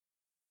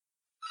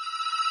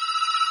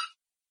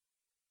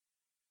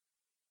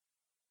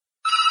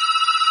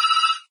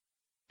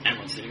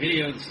City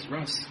Video, this is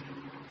Russ.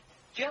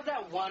 Do you have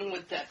that one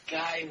with that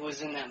guy who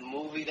was in that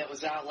movie that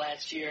was out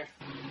last year?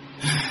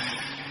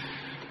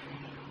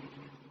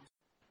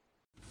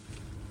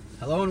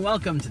 Hello and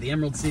welcome to the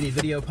Emerald City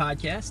Video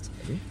Podcast.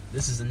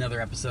 This is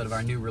another episode of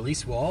our new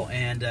release wall,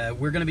 and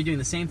we're going to be doing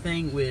the same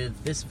thing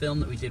with this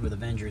film that we did with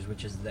Avengers,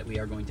 which is that we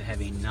are going to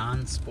have a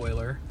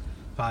non-spoiler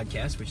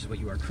podcast, which is what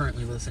you are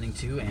currently listening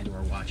to and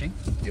or watching.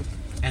 Yep.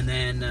 And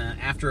then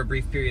after a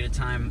brief period of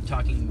time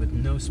talking with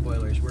no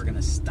spoilers, we're going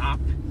to stop.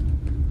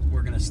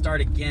 We're going to start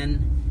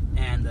again,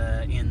 and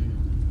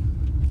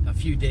in a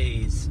few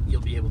days, you'll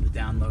be able to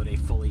download a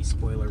fully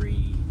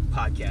spoilery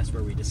podcast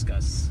where we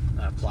discuss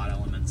plot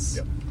elements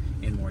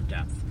in more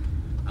depth.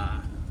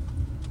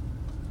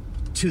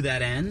 To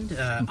that end,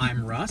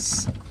 I'm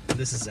Russ.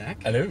 This is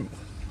Zach. Hello.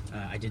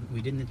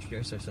 We didn't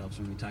introduce ourselves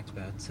when we talked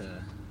about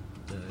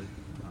the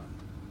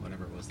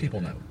whatever it was.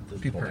 People know. The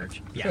People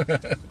Purge. know.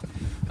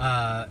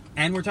 Yeah.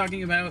 And we're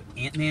talking about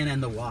Ant-Man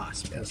and the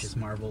Wasp, Yes. which is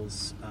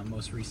Marvel's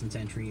most recent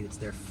entry. It's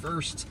their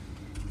first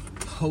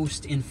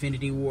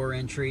post-Infinity War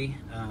entry,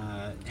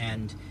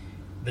 and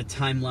the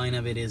timeline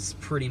of it is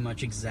pretty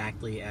much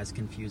exactly as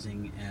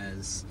confusing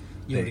as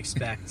you would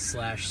expect.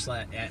 slash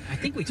I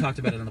think we talked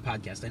about it on the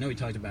podcast. I know we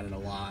talked about it a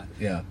lot.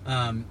 Yeah.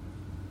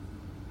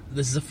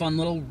 This is a fun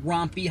little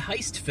rompy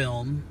heist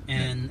film,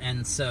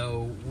 and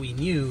so we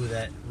knew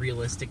that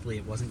realistically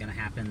it wasn't going to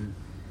happen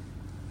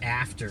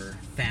after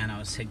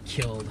Thanos had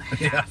killed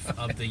half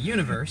of the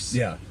universe.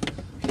 Yeah.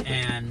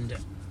 And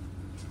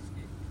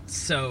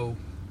so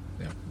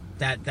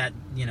that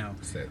you know,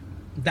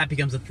 that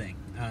becomes a thing.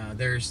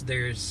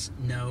 There's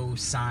no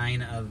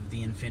sign of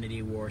the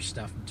Infinity War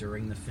stuff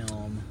during the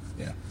film.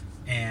 Yeah.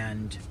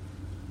 And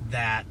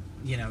that,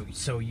 you know,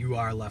 so you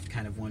are left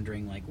kind of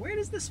wondering, like, where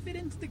does this fit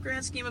into the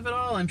grand scheme of it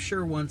all? I'm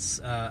sure once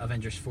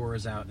Avengers 4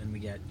 is out and we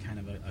get kind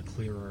of a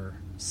clearer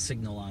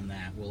signal on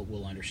that,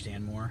 we'll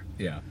understand more.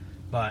 Yeah.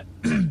 But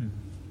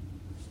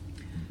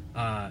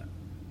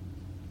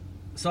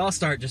so I'll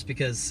start just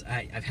because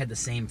I've had the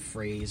same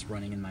phrase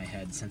running in my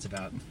head since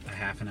about a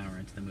half an hour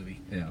into the movie.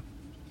 Yeah.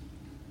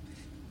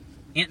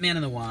 Ant-Man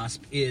and the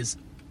Wasp is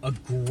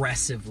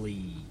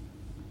aggressively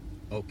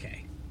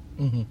okay.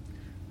 Mm-hmm.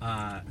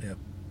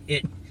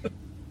 It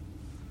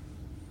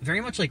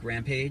very much like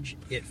Rampage,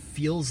 it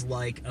feels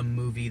like a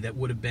movie that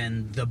would have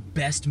been the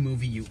best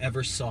movie you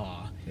ever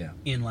saw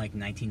in like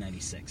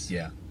 1996.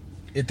 Yeah.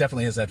 It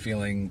definitely has that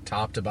feeling,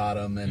 top to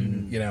bottom,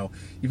 and you know,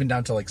 even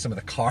down to like some of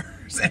the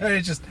cars.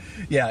 It's just,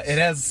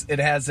 it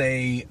has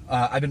a.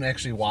 I've been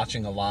actually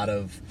watching a lot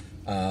of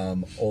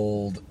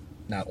old,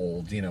 not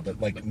old, you know,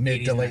 but like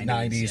mid to late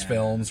 90s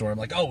films where I'm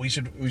like, oh, we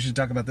should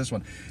talk about this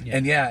one,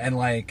 and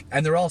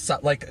they're all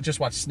like,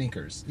 just watch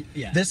Sneakers.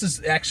 Yeah, this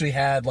has actually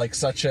had like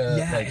such a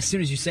like, as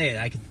soon as you say it,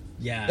 I could.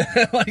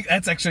 Yeah, like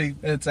it's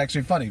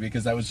actually funny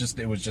because it was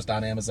just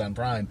on Amazon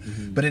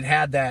Prime, but it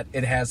has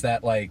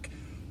that like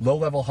low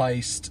level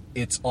heist.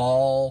 It's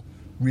all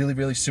really,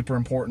 really super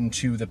important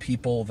to the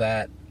people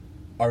that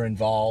are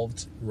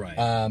involved. Right.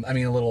 I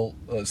mean, a little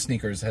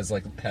Sneakers has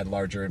like had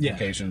larger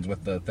implications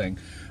with the thing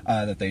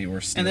that they were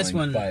stealing. And this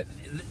one, but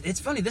it's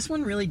funny. This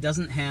one really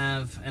doesn't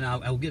have, and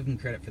I'll give them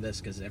credit for this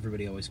because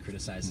everybody always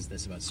criticizes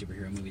this about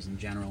superhero movies in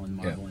general and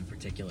Marvel in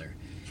particular.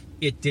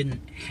 It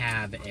didn't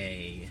have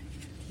a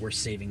we're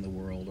saving the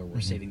world or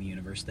we're saving the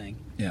universe thing.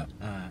 Yeah.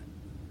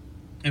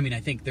 I mean,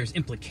 I think there's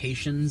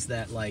implications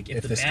that, like,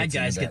 if the bad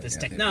guys get this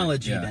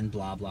technology, then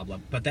blah, blah, blah.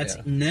 But that's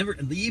never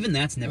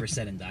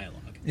said in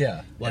dialogue.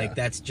 Yeah. Like,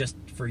 that's just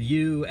for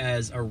you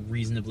as a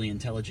reasonably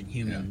intelligent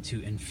human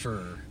to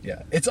infer.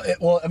 Yeah.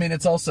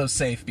 It's also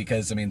safe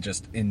because, I mean,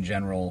 just in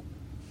general,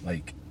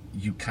 like,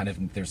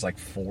 there's like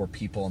 4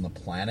 people on the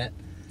planet.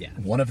 Yeah.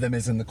 One of them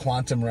is in the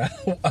quantum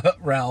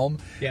realm,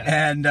 yeah.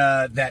 And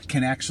that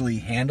can actually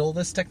handle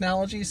this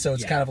technology. So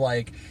it's kind of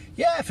like,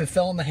 if it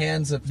fell in the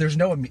hands of, there's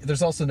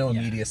also no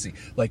immediacy.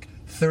 Like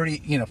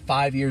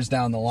 5 years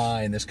down the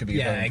line, this could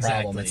be a problem.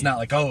 Exactly. It's not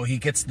like, oh, he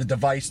gets the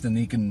device and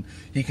he can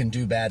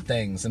do bad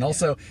things. And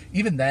also,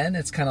 even then,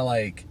 it's kind of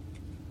like,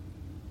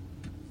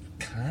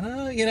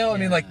 I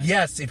mean, like,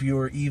 yes, if you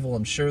were evil,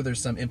 I'm sure there's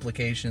some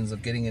implications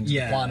of getting into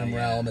the quantum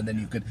realm, and then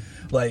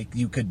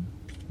you could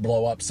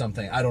blow up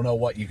something. I don't know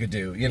what you could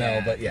do,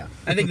 know, but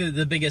I think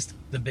the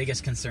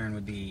biggest concern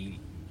would be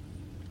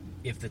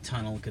if the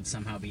tunnel could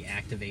somehow be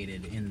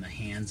activated in the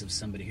hands of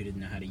somebody who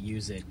didn't know how to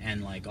use it,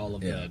 and like all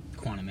of the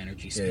quantum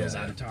energy spills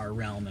out into our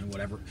realm and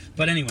whatever.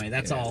 But anyway,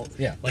 that's all.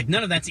 Yeah. Like,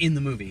 none of that's in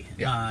the movie.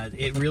 Yeah.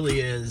 It really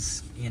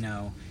is.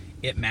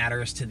 It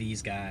matters to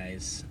these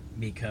guys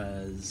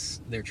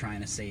because they're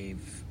trying to save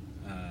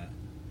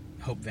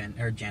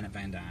Janet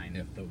Van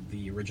Dyne,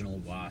 the original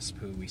Wasp,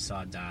 who we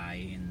saw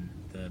die in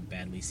the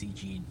badly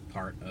CG'd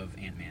part of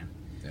Ant-Man,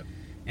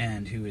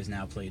 and who is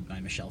now played by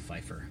Michelle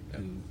Pfeiffer,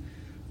 who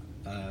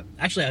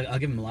actually I'll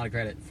give him a lot of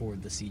credit for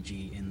the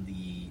CG in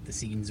the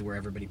scenes where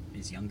everybody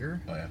is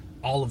younger. Oh yeah,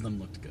 all of them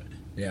looked good.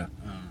 Yeah,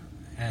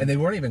 and they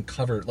weren't even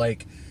covered.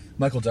 Like,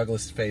 Michael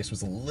Douglas' face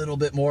was a little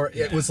bit more.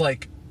 It was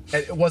like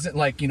it wasn't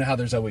like, you know how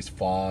there's always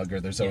fog or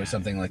there's always Yeah.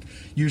 something like,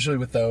 usually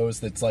with those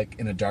that's like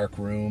in a dark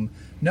room.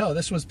 No,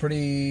 this was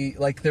pretty,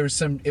 like there was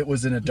some, it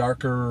was in a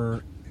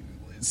darker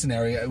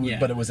scenario, Yeah.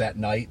 but it was at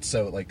night,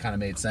 so it like kind of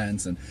made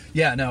sense. And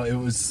yeah, no, it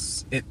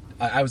was,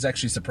 I was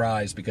actually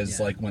surprised because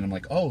Yeah. like when I'm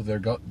like, oh,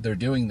 they're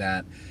doing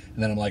that,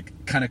 and then I'm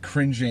like kind of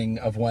cringing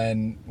of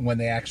when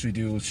they actually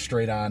do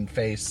straight on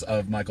face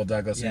of Michael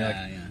Douglas, and you're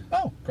Yeah, like, yeah.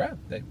 oh crap,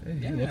 he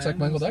Yeah, looks I like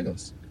Michael see.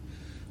 Douglas.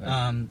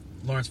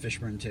 Lawrence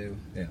Fishburne too.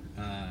 Yeah.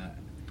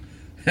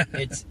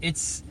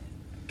 It's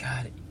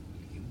God.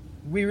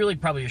 We really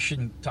probably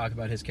shouldn't talk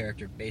about his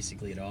character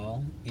basically at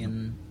all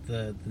in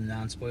the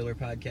non-spoiler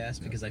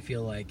podcast because I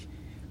feel like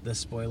the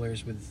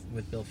spoilers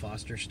with Bill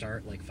Foster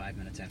start like 5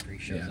 minutes after he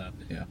shows up.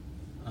 Yeah.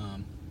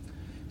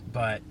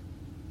 But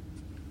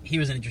he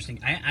was an interesting.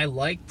 I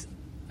liked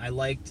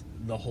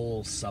the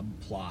whole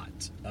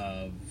subplot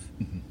of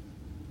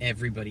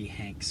everybody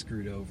Hank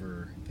screwed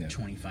over Yeah.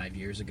 25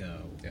 years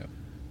ago. Yeah.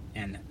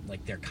 And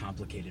like their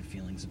complicated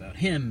feelings about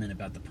him and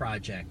about the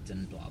project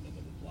and blah blah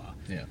blah blah blah.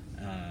 Yeah.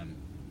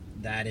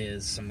 That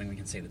is something we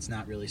can say that's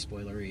not really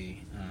spoilery.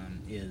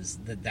 Is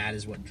that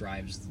is what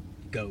drives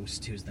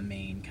Ghost, who's the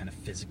main kind of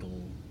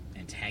physical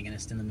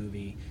antagonist in the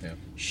movie. Yeah.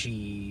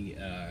 She,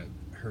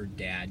 her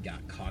dad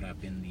got caught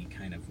up in the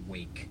kind of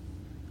wake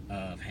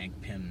of Hank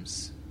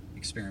Pym's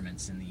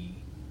experiments in the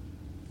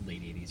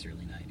late 80s,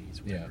 early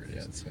 90s, Yeah. whatever it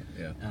Yeah. is.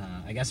 Yeah.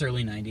 I guess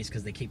early 90s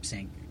because they keep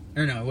saying,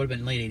 or no, it would have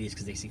been late 80s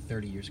because they see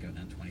 30 years ago,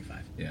 not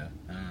 25. Yeah.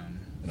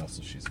 And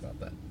also she's about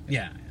that.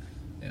 Yeah.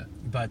 Yeah.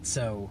 But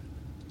so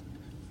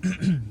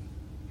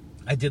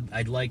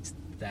I liked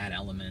that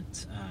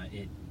element.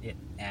 It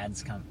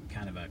adds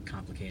kind of a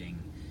complicating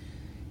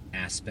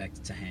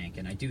aspect to Hank,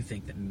 and I do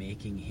think that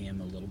making him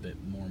a little bit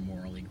more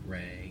morally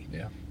gray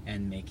Yeah.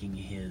 and making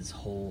his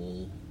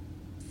whole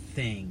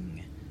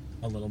thing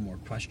a little more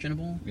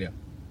questionable Yeah.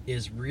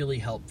 is really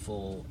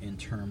helpful in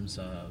terms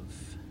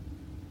of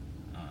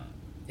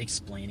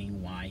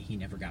explaining why he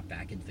never got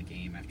back into the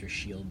game after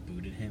S.H.I.E.L.D.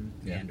 booted him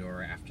Yeah. and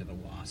or after the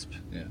Wasp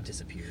Yeah.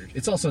 disappeared.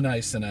 It's also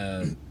nice in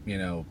a, you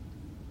know,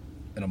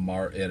 in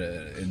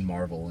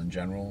Marvel in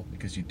general,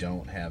 because you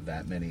don't have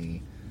that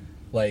many,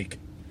 like,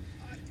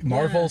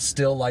 Marvel Yeah.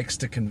 still likes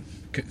to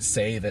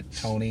say that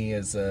Tony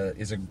is a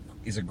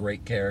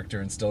great character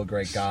and still a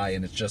great guy,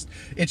 and it's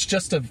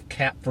just a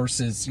Cap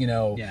versus, you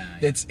know, Yeah.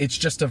 it's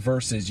just a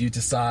versus. You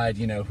decide,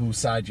 you know, whose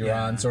side you're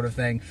Yeah. on, sort of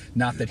thing.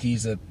 Not that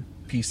he's a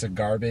piece of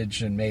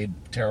garbage and made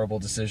terrible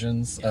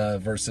decisions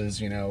versus,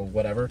 you know,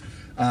 whatever.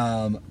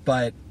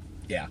 But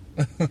yeah.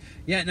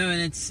 Yeah, no, and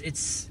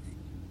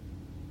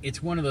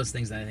it's one of those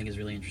things that I think is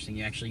really interesting.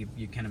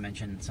 You kind of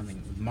mentioned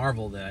something with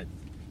Marvel that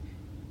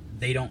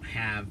they don't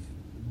have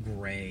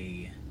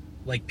gray,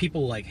 like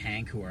people like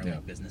Hank who are Yeah.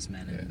 like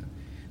businessmen, and Yeah.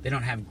 they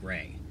don't have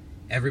gray.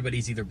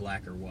 Everybody's either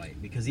black or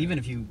white, because even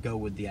if you go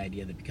with the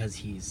idea that because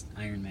he's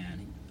Iron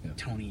Man, Yeah.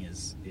 Tony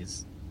is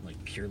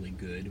like purely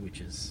good,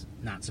 which is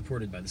not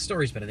supported by the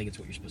stories, but I think it's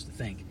what you're supposed to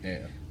think.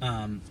 Yeah.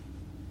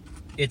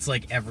 It's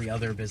like every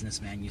other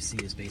businessman you see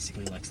is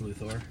basically Lex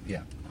Luthor.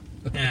 Yeah.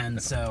 And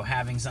so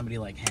having somebody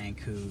like Hank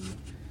who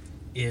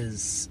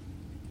is,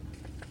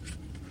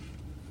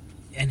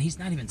 and he's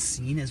not even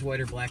seen as white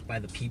or black by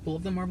the people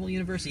of the Marvel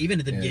universe, even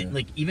at the Yeah.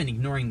 like even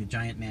ignoring the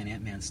Giant Man,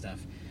 Ant-Man stuff,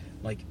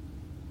 like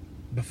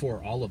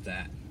before all of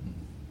that.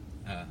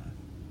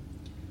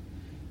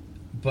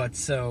 But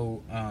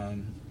so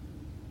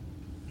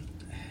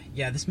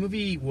yeah, this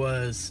movie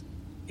was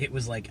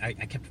like I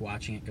kept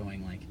watching it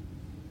going like,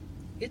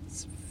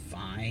 it's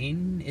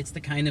fine. It's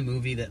the kind of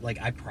movie that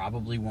like I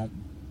probably won't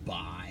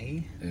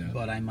buy, Yeah.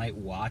 but I might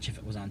watch if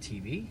it was on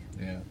TV.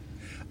 Yeah.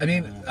 I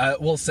mean,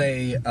 we'll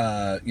say,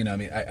 you know, I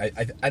mean,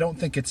 I don't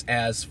think it's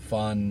as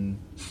fun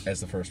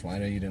as the first one. I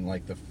know you didn't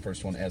like the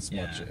first one as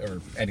much Yeah.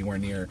 or anywhere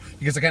near,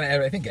 because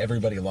I think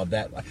everybody loved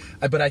that.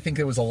 But I think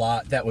there was a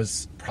lot that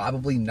was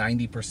probably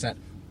 90%.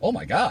 Oh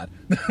my God.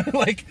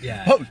 Like,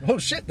 Yeah. oh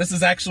shit, this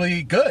is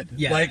actually good.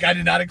 Yeah. Like, I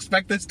did not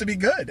expect this to be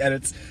good. And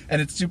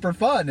it's super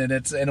fun, and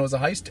it was a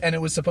heist, and it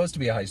was supposed to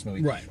be a heist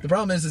movie. Right. The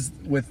problem is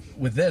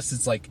with this,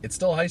 it's like, it's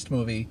still a heist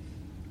movie,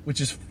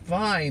 which is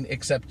fine,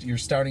 except you're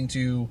starting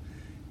to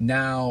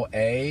now,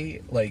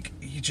 like,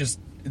 you just,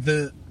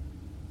 the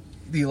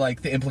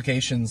like, the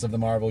implications of the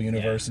Marvel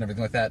universe Yeah. and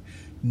everything like that,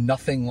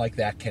 nothing like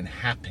that can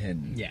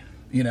happen. Yeah.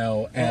 You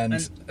know,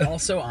 and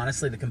also,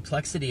 honestly, the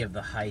complexity of the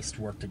heist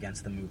worked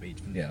against the movie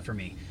for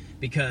me,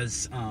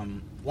 because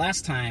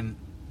last time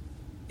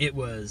it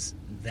was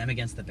them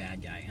against the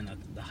bad guy, and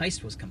the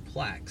heist was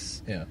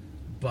complex, yeah.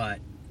 but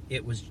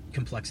it was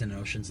complex in an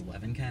Ocean's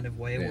 11 kind of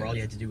way, Yeah. where all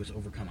you had to do was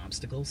overcome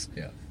obstacles.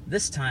 Yeah.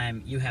 This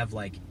time, you have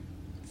like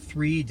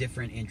 3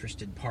 different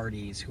interested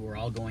parties who are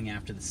all going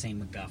after the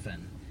same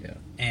MacGuffin, Yeah.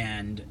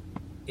 and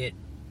it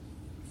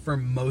for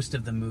most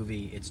of the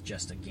movie, it's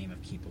just a game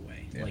of keep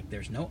away. Yeah. Like,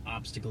 there's no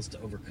obstacles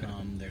to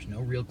overcome. There's no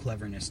real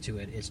cleverness to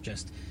it. It's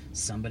just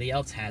somebody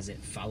else has it.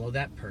 Follow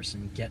that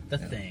person. Get the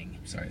thing.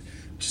 Sorry,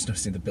 just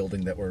noticing the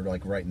building that we're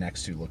like right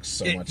next to looks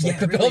so much Yeah, like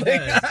the it really building.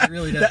 does. It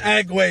really does. The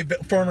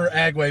Agway, former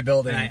Agway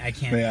building. And I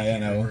can't. Yeah, I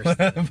know. reverse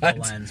the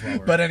lens while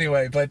we're. But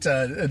anyway,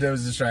 that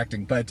was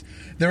distracting. But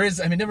there is,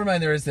 I mean, never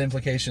mind. There is the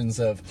implications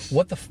of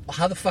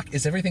how the fuck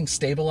is everything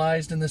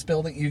stabilized in this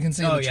building? You can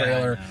see in the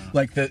trailer,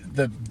 like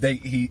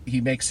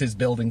he makes his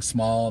building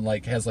small and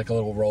like has like a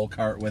little roll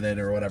cart with it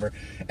or whatever,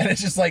 and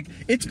it's just like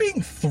it's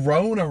being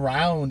thrown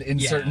around in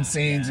certain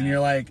scenes, and you're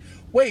like,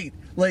 wait.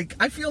 Like,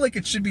 I feel like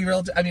it should be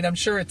relative. I mean, I'm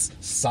sure it's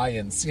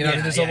science. You know, I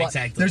mean, there's a lot.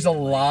 Exactly. There's a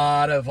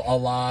lot of.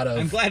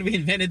 I'm glad we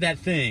invented that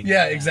thing.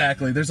 Yeah,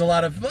 exactly. There's a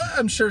lot of.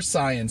 I'm sure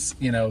science,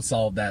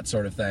 solved that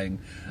sort of thing.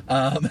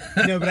 No,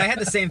 but I had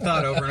the same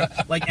thought over and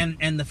over. Like,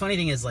 and the funny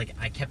thing is, like,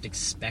 I kept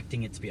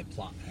expecting it to be a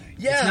plot point.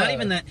 Yeah. It's not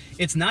even that.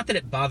 It's not that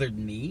it bothered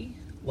me.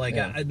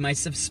 Like, my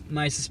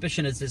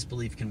suspicion is this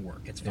belief can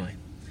work. It's fine. Yeah.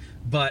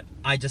 But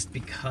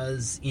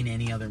because in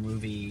any other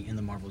movie in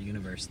the Marvel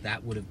Universe,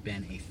 that would have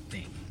been a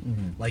thing.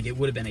 Mm-hmm. Like, it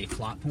would have been a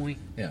plot point.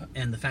 Yeah.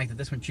 And the fact that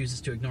this one chooses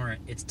to ignore it,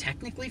 it's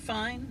technically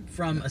fine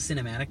from a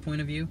cinematic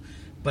point of view,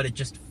 but it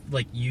just,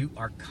 like, you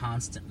are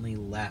constantly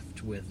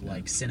left with,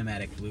 like,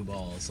 cinematic blue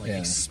balls, like,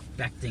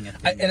 expecting a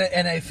thing.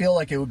 And I feel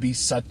like it would be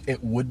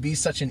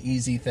such an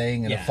easy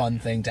thing and a fun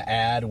thing to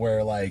add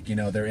where, like,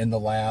 they're in the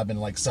lab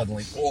and, like,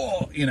 suddenly,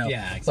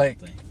 Yeah,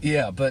 exactly.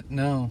 Like, but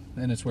no,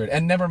 and it's weird.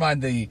 And never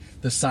mind the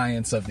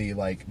science of the,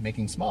 like,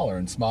 making smaller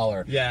and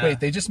smaller. Yeah. Wait,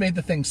 they just made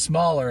the thing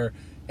smaller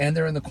and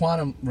they're in the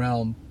quantum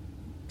realm,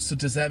 so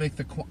does that make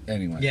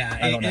anyway? Yeah.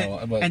 I don't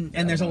know.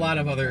 And there's a lot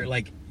of other,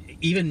 like,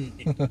 even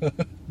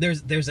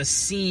there's a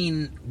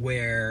scene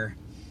where,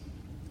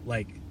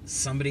 like,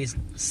 somebody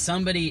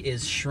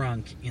is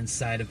shrunk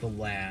inside of the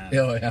lab.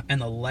 Oh, yeah.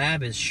 And the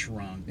lab is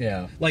shrunk.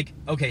 Yeah. Like,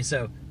 okay,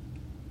 so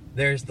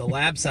there's the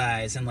lab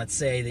size, and let's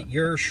say that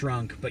you're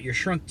shrunk, but you're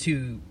shrunk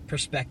to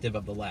perspective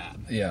of the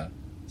lab. Yeah.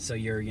 So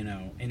you're,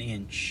 an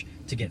inch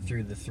to get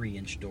through the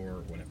 3-inch door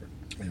or whatever.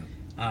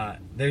 Yeah.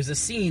 There's a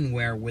scene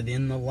where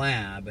within the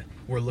lab,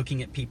 we're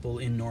looking at people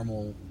in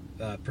normal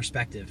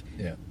perspective,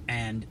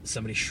 and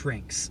somebody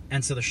shrinks,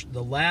 and so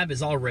the lab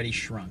is already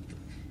shrunk,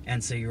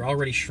 and so you're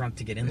already shrunk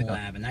to get in the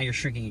lab, and now you're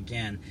shrinking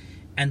again,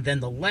 and then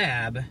the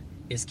lab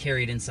is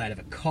carried inside of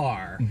a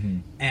car,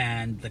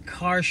 and the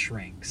car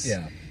shrinks,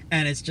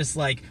 and it's just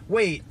like,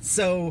 wait,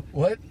 so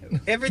what?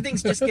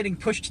 Everything's just getting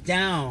pushed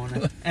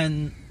down,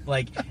 and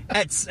like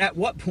at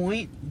what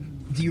point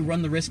do you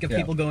run the risk of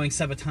people going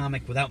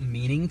subatomic without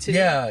meaning to?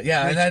 Yeah. Which,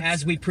 and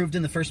as we proved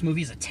in the first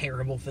movie, is a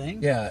terrible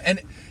thing. Yeah,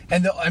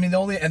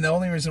 the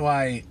only reason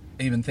why I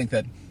even think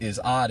that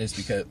is odd is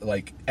because,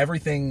 like,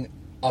 everything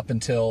up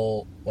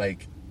until,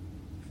 like,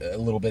 a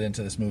little bit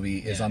into this movie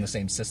is on the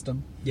same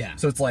system. Yeah.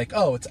 So it's like,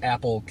 oh, it's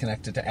Apple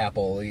connected to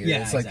Apple.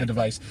 It's like the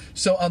device.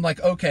 So I'm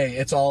like, okay,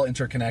 it's all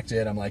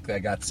interconnected. I'm like, I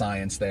got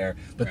science there.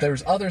 But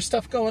there's other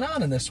stuff going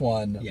on in this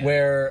one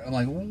where I'm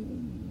like,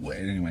 wait,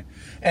 anyway.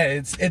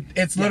 And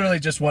it's literally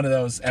just one of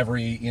those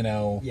every,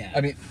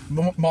 I mean,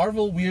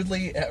 Marvel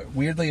weirdly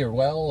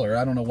or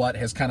I don't know what,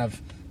 has kind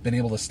of been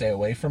able to stay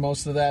away from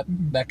most of that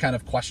kind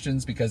of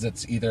questions, because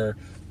it's either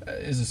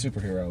is a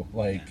superhero,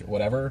 like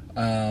whatever.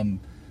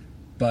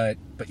 But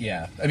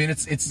yeah, I mean,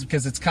 it's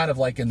because it's kind of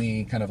like in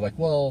the kind of like,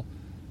 well,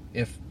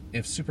 if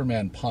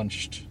Superman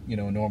punched, a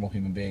normal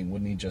human being,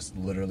 wouldn't he just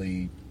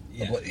literally?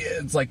 Yeah.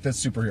 It's like the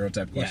superhero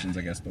type questions,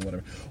 I guess. But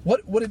whatever.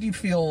 What did you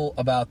feel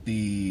about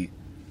the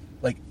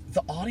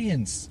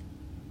audience?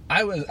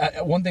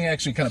 One thing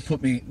actually kind of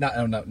put me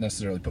not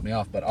necessarily put me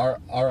off, but our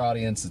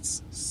audience,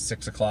 it's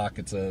 6 o'clock.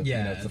 It's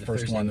it's the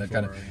first Thursday one that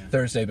kind of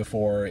Thursday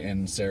before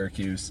in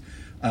Syracuse.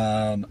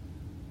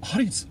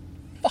 Audience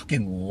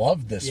fucking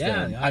loved this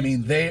film. I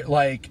mean, they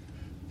like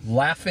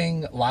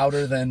laughing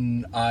louder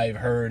than I've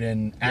heard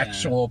in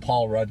actual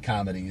Paul Rudd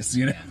comedies,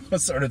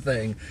 sort of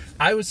thing.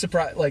 I was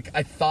surprised. Like,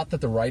 I thought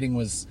that the writing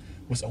was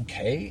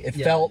okay. It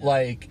felt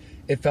like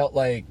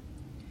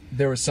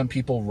there was some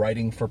people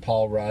writing for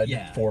Paul Rudd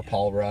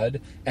Paul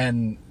Rudd,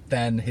 and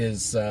then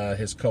his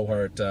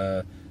cohort.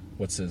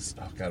 What's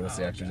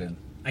the actor's name?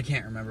 I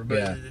can't remember,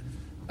 but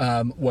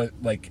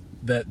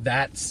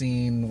that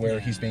scene where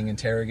he's being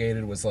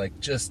interrogated was like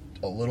just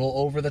a little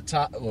over the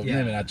top. Well,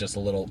 maybe not just a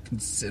little,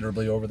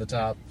 considerably over the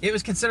top. It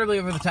was considerably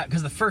over the top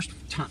because the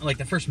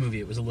first movie,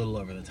 it was a little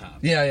over the top.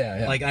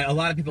 Yeah. Like, a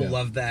lot of people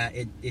loved that.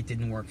 It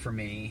didn't work for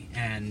me,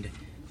 and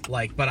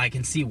like, but I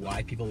can see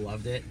why people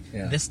loved it.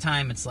 Yeah. This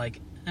time, it's like,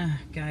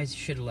 guys, you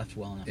should have left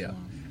well enough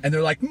alone. And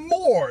they're like,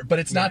 more, but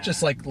it's not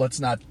just like, let's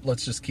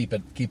just keep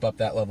up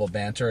that level of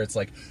banter. It's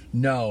like,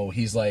 no,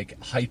 he's like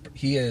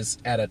he is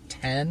at a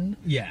 10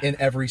 in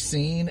every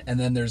scene, and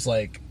then there's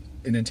like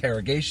an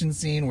interrogation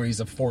scene where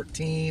he's a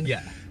 14.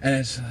 Yeah. And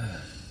it's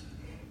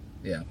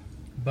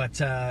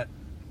But I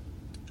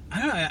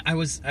don't know, I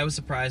was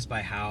surprised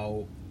by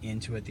how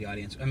into it the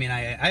audience. I mean,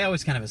 I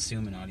always kind of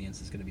assume an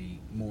audience is going to be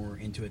more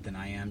into it than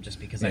I am, just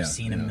because I've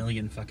seen a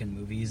million fucking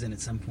movies, and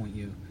at some point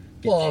you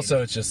Well,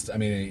 also it's just I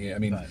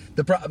mean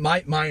But-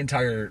 my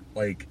entire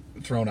like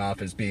thrown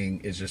off is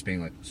just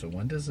being like, so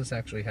when does this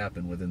actually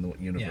happen within the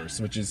universe?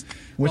 Yeah. Which is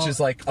Well,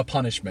 like a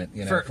punishment,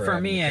 you know. For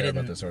having me, to I care about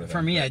didn't. this sort of For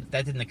thing. me, But-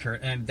 that didn't occur.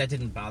 That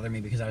didn't bother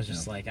me because I was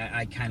just like,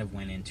 I kind of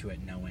went into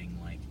it knowing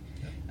like,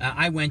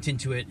 I went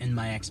into it and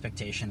my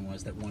expectation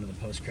was that one of the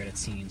post-credit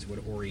scenes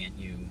would orient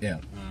you,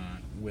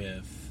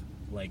 with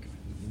like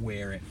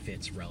where it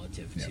fits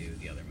relative to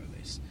the other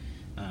movies,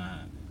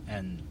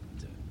 and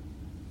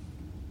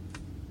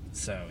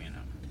so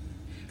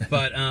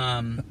but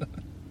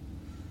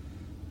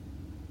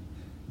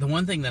the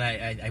one thing that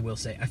I will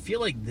say, I feel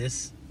like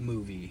this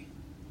movie,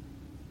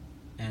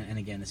 and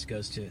again, this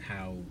goes to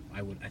how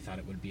I thought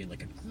it would be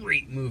like a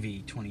great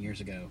movie 20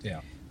 years ago.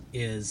 Yeah.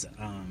 Is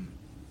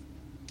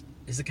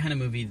the kind of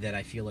movie that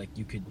I feel like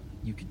you could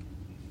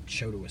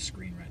show to a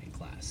screenwriting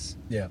class.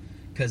 Yeah.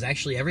 Because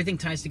actually everything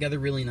ties together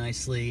really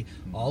nicely.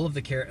 All of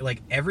the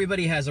like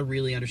everybody has a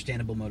really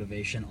understandable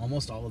motivation.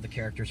 Almost all of the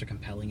characters are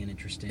compelling and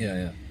interesting.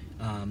 Yeah.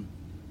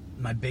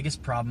 My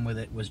biggest problem with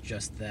it was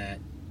just that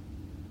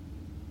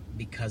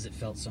because it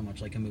felt so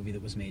much like a movie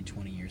that was made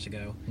 20 years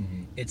ago,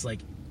 it's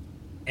like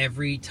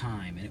every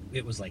time, and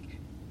it was like,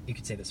 you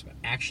could say this about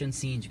action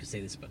scenes, you could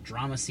say this about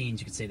drama scenes,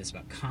 you could say this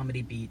about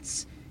comedy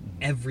beats,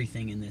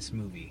 everything in this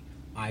movie,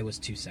 I was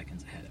 2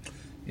 seconds ahead of it.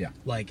 Yeah.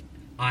 Like,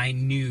 I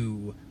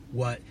knew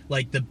what,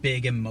 like, the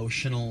big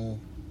emotional,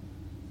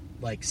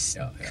 like,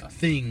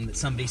 thing that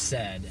somebody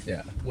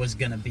said was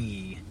gonna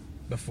be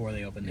before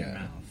they opened their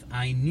mouth.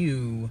 I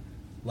knew,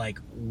 like,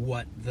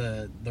 what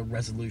the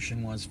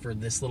resolution was for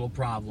this little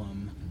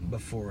problem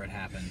before it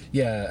happened.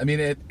 Yeah, I mean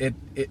it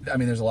I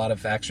mean there's a lot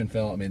of action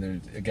film. I mean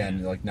there's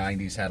again like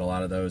 90s had a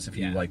lot of those if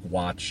you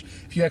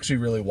if you actually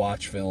really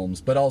watch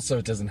films, but also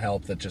it doesn't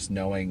help that just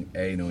knowing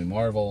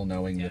Marvel,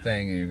 knowing the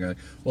thing, and you're going,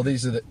 well,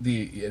 these are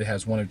it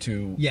has one of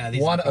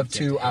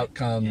two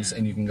outcomes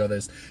and you can go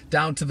this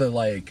down to the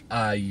like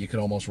you could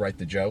almost write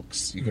the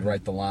jokes. You could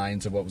write the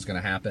lines of what was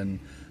going to happen.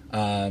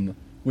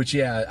 Which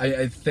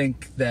I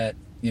think that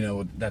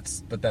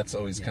that's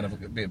always kind of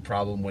a big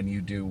problem when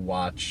you do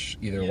watch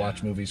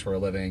movies for a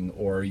living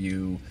or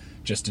you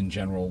just in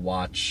general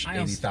watch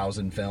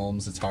 80,000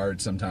 films. It's hard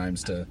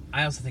sometimes to.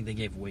 I also think they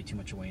gave way too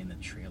much away in the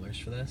trailers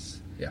for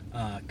this. Yeah.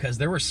 Because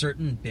there were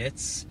certain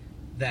bits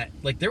that,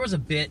 like, there was a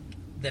bit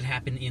that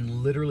happened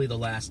in literally the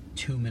last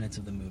 2 minutes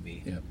of the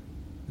movie. Yeah.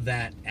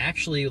 That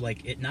actually,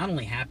 like, it not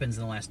only happens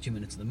in the last 2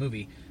 minutes of the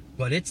movie,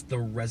 but it's the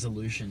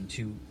resolution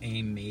to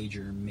a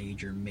major,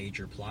 major,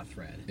 major plot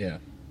thread. Yeah.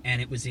 And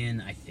it was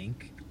in, I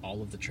think,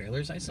 all of the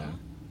trailers I saw.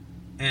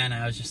 And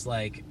I was just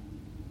like,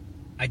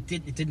 it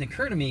didn't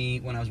occur to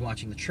me when I was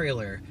watching the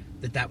trailer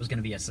that was going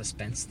to be a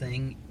suspense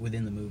thing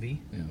within the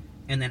movie. Yeah.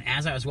 And then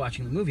as I was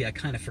watching the movie, I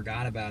kind of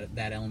forgot about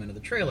that element of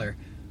the trailer.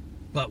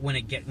 But when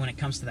it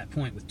comes to that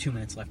point with 2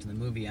 minutes left in the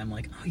movie, I'm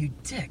like, oh, you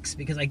dicks.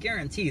 Because I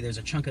guarantee there's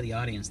a chunk of the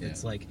audience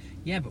that's like,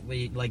 yeah, but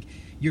wait, like,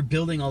 you're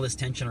building all this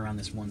tension around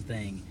this one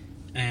thing.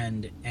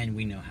 And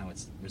we know how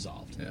it's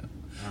resolved. Yeah.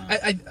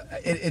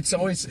 It's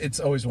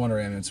always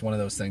wondering. I mean, it's one of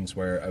those things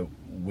where I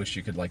wish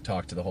you could like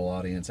talk to the whole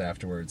audience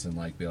afterwards and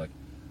like be like,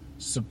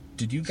 so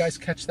did you guys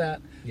catch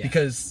that? Yeah.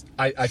 Because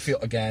I feel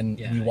again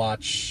we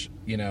watch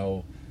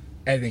I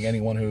think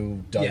anyone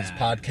who does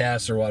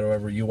podcasts or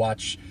whatever you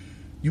watch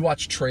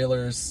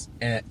trailers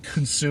and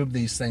consume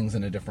these things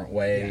in a different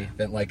way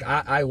than like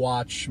I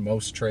watch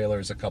most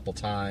trailers a couple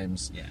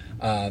times.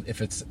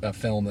 If it's a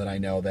film that I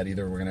know that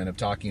either we're going to end up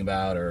talking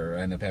about or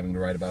end up having to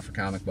write about for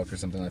comic book or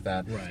something like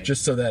that,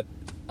 just so that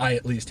I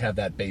at least have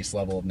that base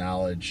level of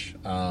knowledge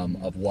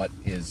of what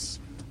is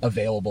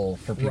available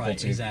for people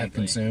to have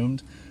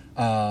consumed.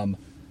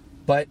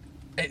 But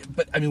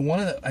I mean,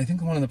 I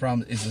think one of the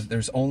problems is that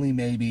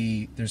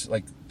there's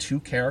like 2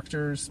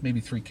 characters, maybe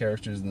 3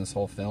 characters in this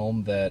whole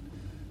film that.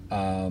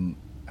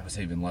 I would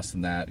say even less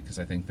than that because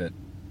I think that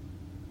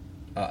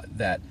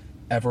that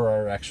ever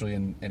are actually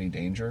in any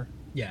danger.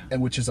 Yeah.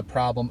 And which is a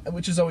problem,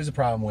 which is always a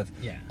problem with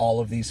all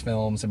of these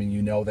films. I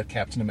mean, that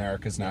Captain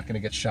America is not going to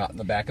get shot in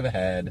the back of the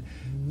head.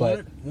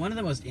 But one of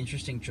the most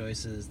interesting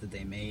choices that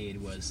they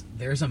made was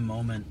there's a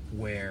moment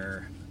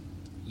where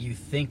you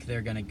think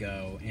they're going to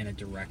go in a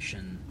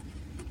direction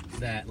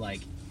that,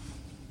 like,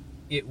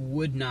 it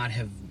would not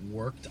have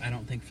worked, I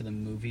don't think, for the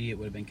movie. It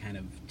would have been kind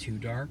of too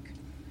dark.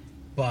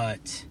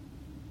 But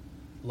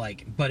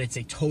it's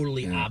a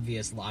totally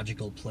obvious,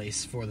 logical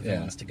place for the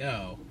villains to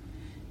go.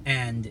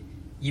 And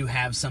you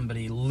have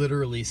somebody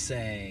literally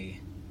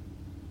say,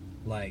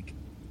 like,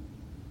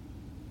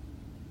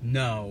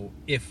 no,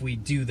 if we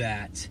do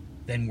that,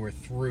 then we're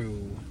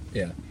through.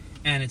 Yeah.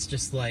 And it's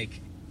just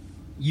like,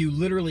 you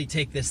literally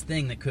take this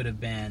thing that could have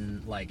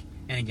been, like,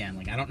 and again,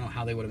 like, I don't know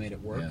how they would have made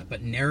it work,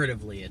 but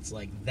narratively, it's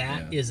like,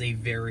 that is a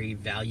very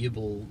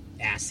valuable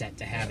asset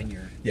to have in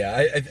your...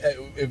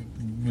 if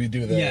we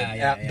do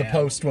the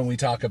post when we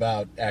talk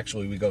about,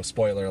 actually, we go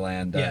spoiler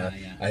land, I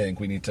think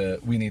we need to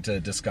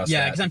discuss that.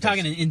 Yeah, because I'm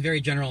talking in very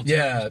general terms.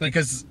 Yeah,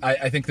 because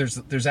I think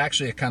there's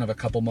actually a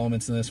couple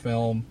moments in this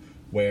film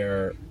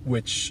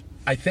which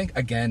I think,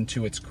 again,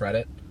 to its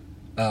credit,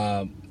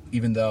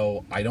 even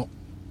though I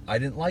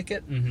didn't like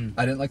it. Mhm.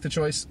 I didn't like the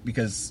choice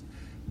because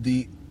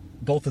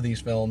both of these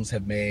films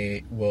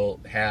will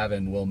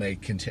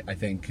make, I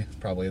think,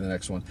 probably the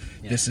next one.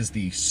 Yeah. This is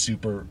the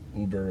super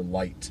uber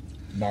light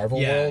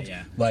Marvel Yeah, world.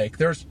 yeah. Like,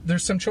 there's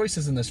some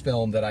choices in this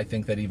film that I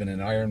think that even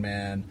an Iron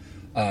Man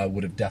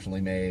would have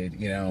definitely made.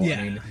 You know, Yeah.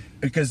 I mean,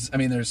 because I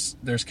mean,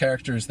 there's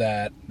characters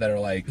that are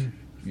like,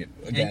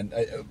 again,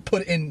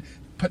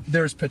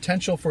 there's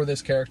potential for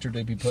this character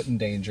to be put in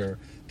danger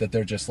that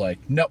they're just like,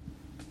 nope.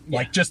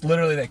 Like, Yeah. just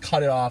literally they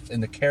cut it off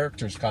and the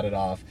characters cut it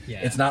off.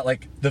 Yeah. It's not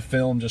like the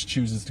film just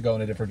chooses to go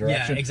in a different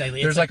direction. Yeah,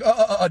 exactly. There's It's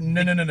like,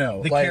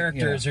 no. The Like,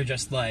 characters are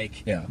just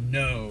like, Yeah.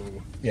 no.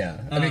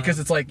 Yeah. I mean, because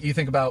it's like, you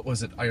think about,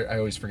 I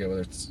always forget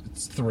whether it's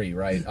 3,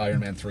 right?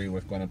 Iron Man 3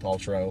 with Gwyneth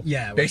Paltrow.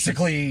 Yeah, where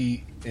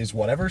Basically, is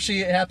whatever she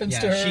happens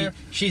to Yeah, her.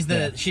 she's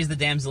the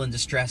damsel in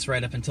distress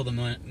right up until the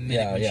minute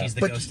when she's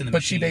the ghost in the but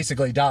machine. she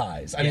basically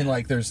dies. I mean, Yeah.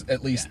 like, there's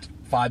at least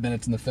 5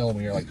 minutes in the film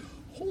where you're like,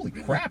 holy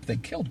crap, they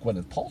killed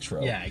Gwyneth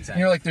Paltrow. Yeah, exactly. And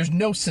you're like, there's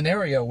no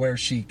scenario where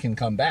she can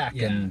come back,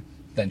 Yeah. and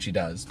then she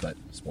does, but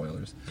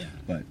spoilers. Yeah.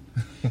 But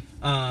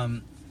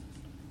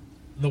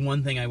The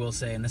one thing I will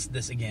say, and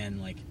this again,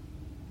 like,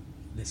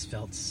 this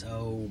felt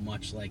so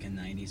much like a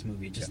 90s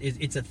movie.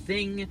 It's a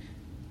thing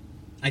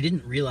I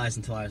didn't realize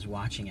until I was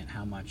watching it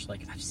how much,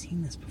 like, I've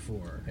seen this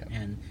before. Yeah.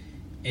 And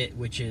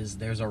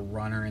there's a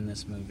runner in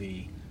this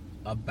movie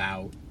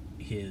about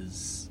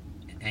his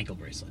ankle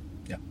bracelet.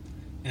 yeah.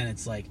 And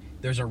it's like,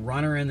 there's a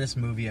runner in this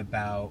movie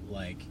about,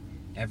 like,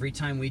 every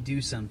time we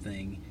do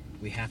something,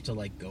 we have to,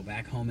 like, go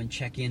back home and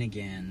check in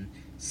again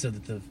so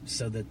that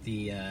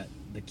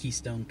the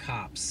Keystone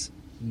cops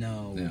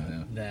know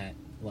Yeah. that,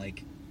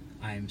 like,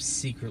 I'm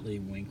secretly,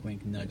 wink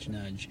wink, nudge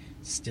nudge,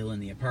 still in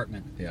the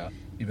apartment. Yeah.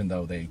 Even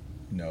though they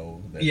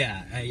know that.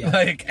 Yeah.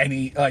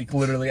 Like,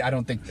 literally, I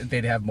don't think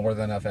they'd have more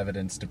than enough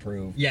evidence to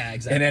prove. Yeah,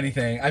 exactly. In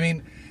anything. I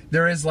mean,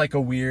 there is like a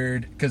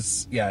weird,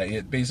 because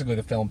basically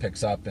the film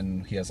picks up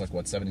and he has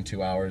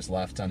 72 hours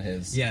left on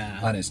his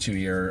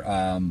 2-year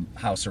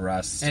house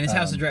arrest. And his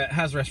house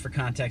arrest, for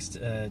context,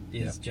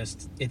 is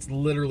it's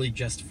literally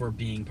just for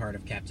being part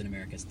of Captain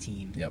America's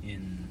team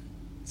in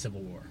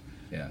Civil War.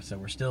 Yeah. So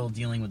we're still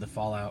dealing with the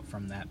fallout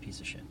from that piece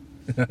of shit.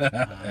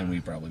 And we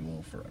probably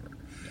will forever.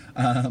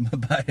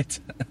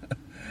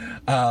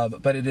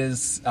 But it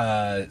is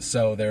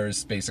so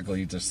there's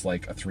basically just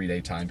like a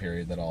 3-day time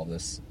period that all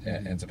this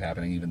ends up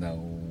happening, even though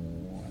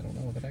I don't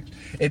know if it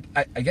actually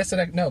I guess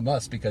it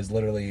must, because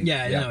literally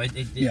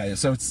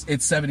so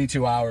it's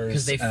 72 hours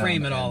because they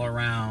frame it all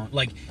around,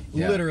 like,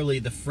 literally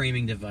the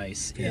framing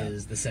device Yeah.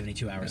 is the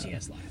 72 hours he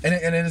has left. and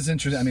it is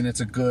interesting. I mean, it's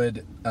a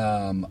good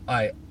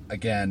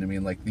I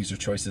mean, like, these are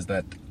choices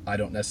that I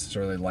don't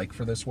necessarily like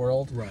for this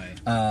world, Right.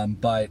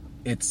 but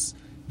it's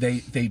they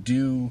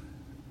do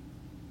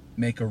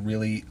make a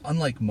really,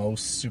 unlike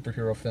most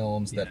superhero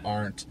films that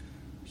aren't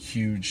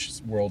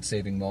huge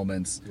world-saving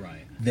moments,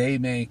 Right. they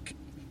make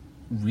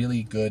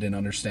really good and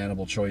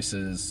understandable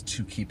choices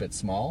to keep it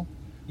small.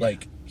 Yeah.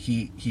 Like,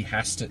 he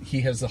has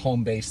the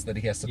home base that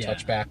he has to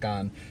touch back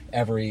on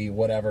every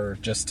whatever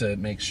just to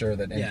make sure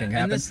that anything and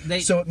happens.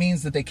 they- So it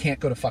means that they can't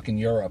go to fucking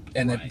Europe,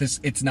 and Right. that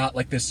it's not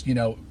like this,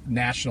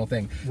 national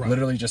thing. Right.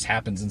 Literally just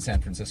happens in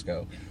San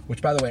Francisco.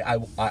 Which, by the way,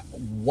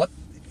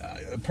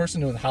 a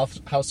person with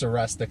house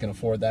arrest that can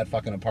afford that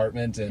fucking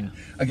apartment, and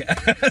again,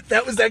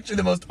 that was actually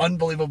the most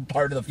unbelievable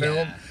part of the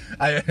film.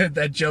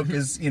 That joke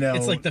is,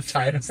 It's like the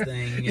Friends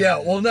thing. Yeah,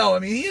 well, no, I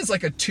mean, he has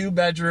like a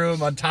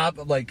 2-bedroom on top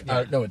of a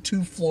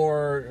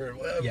 2-floor,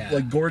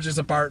 like, gorgeous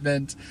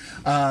apartment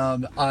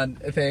on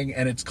a thing,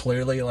 and it's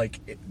clearly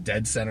like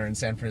dead center in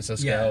San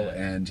Francisco,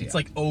 and it's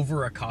like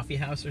over a coffee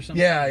house or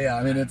something. Yeah,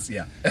 I mean, it's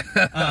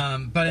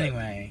But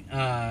anyway,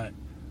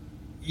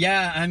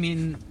 I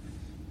mean,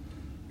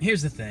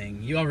 here's the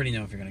thing: you already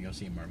know if you're going to go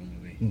see a Marvel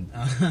movie.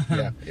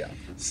 yeah.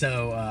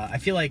 So I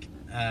feel like,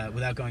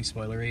 without going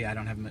spoilery, I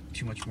don't have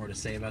too much more to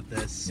say about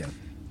this.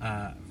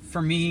 Yeah.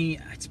 For me,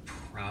 it's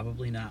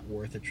probably not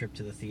worth a trip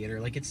to the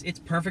theater. Like, it's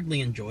perfectly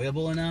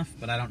enjoyable enough,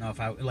 but I don't know if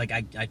I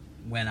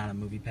went on a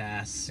movie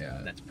pass. Yeah.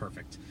 That's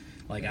perfect.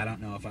 Like, I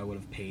don't know if I would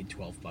have paid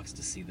 $12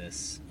 to see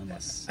this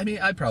unless. I mean,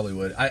 I probably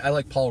would. I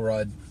like Paul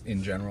Rudd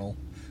in general.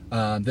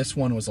 This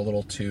one was a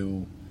little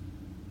too.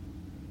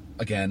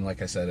 Again,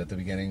 like I said at the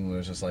beginning, it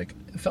was just like,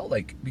 it felt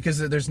like, because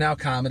there's now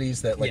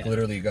comedies that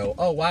literally go,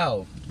 oh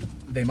wow,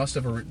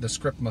 the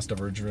script must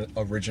have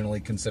originally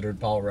considered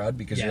Paul Rudd,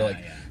 because you're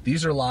like,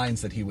 these are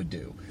lines that he would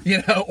do,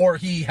 or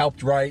he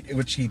helped write,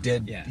 which he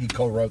did. Yeah. He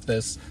co-wrote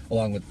this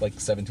along with like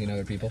 17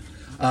 other people,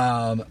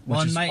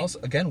 which is also,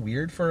 again,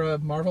 weird for a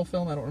Marvel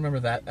film. I don't remember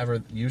that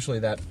ever usually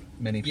that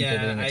many people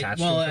being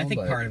attached to a film. I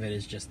think part of it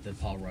is just the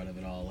Paul Rudd of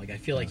it all. Like, I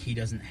feel like he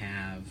doesn't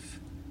have.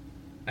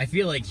 I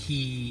feel like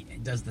he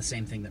does the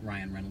same thing that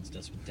Ryan Reynolds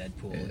does with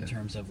Deadpool, in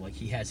terms of, like,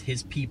 he has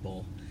his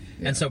people,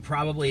 and so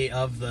probably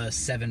of the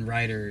 7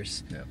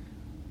 writers,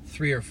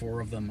 3 or 4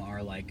 of them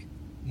are like,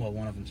 well,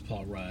 one of them's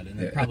Paul Rudd, and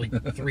then probably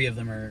 3 of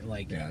them are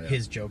like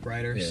his joke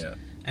writers.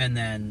 And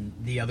then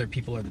the other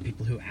people are the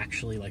people who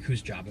actually, like,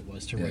 whose job it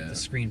was to write the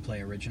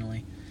screenplay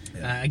originally.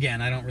 Yeah.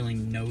 Again, I don't really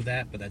know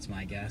that, but that's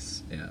my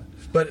guess. Yeah,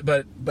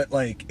 but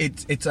like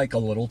it's like a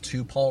little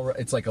too Paul.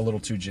 It's like a little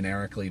too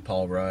generically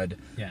Paul Rudd.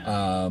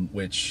 Yeah.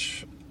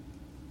 Which,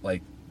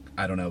 like,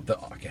 I don't know. The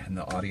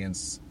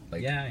audience,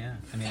 like, Yeah.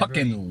 I mean,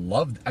 fucking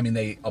loved. I mean,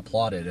 they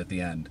applauded at the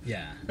end.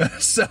 Yeah.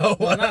 So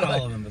Well, not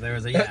all of them, but there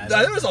was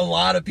there was a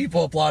lot of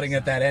people applauding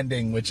at that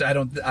ending, which I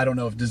don't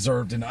know if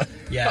deserved enough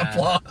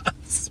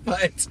applause,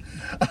 but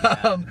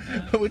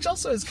which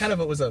also is kind of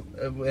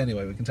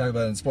anyway, we can talk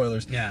about it in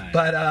spoilers. Yeah.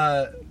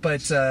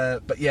 But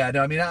yeah,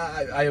 no, I mean,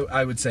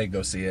 I would say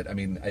go see it. I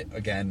mean,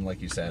 again,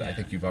 like you said, I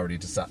think you've already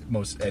decided.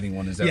 Most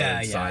anyone has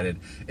ever decided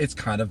it's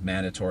kind of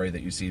mandatory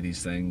that you see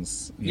these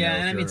things. You know,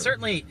 and I mean,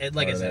 certainly,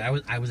 like I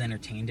said, I was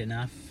entertained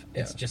enough.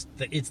 It's just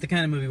it's the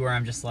kind of movie where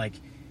I'm just like,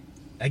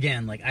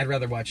 again, like, I'd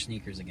rather watch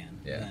Sneakers again.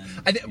 Yeah,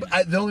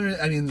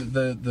 than,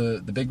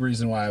 the big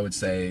reason why I would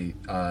say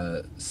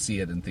see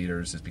it in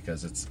theaters is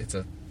because it's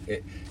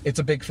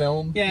a big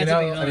film. Yeah, you know?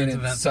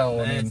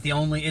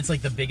 It's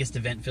like the biggest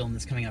event film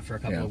that's coming out for a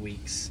couple of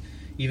weeks.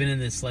 Even in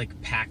this,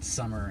 like, packed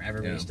summer,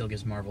 everybody still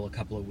gives Marvel a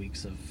couple of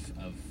weeks of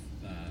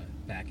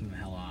backing the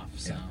hell off.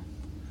 So,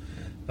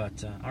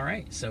 but all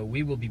right, so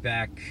we will be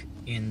back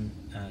in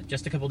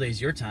just a couple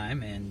days your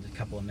time and a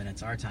couple of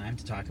minutes our time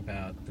to talk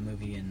about the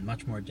movie in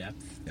much more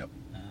depth. Yep.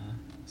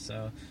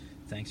 So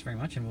thanks very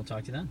much, and we'll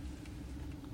talk to you then.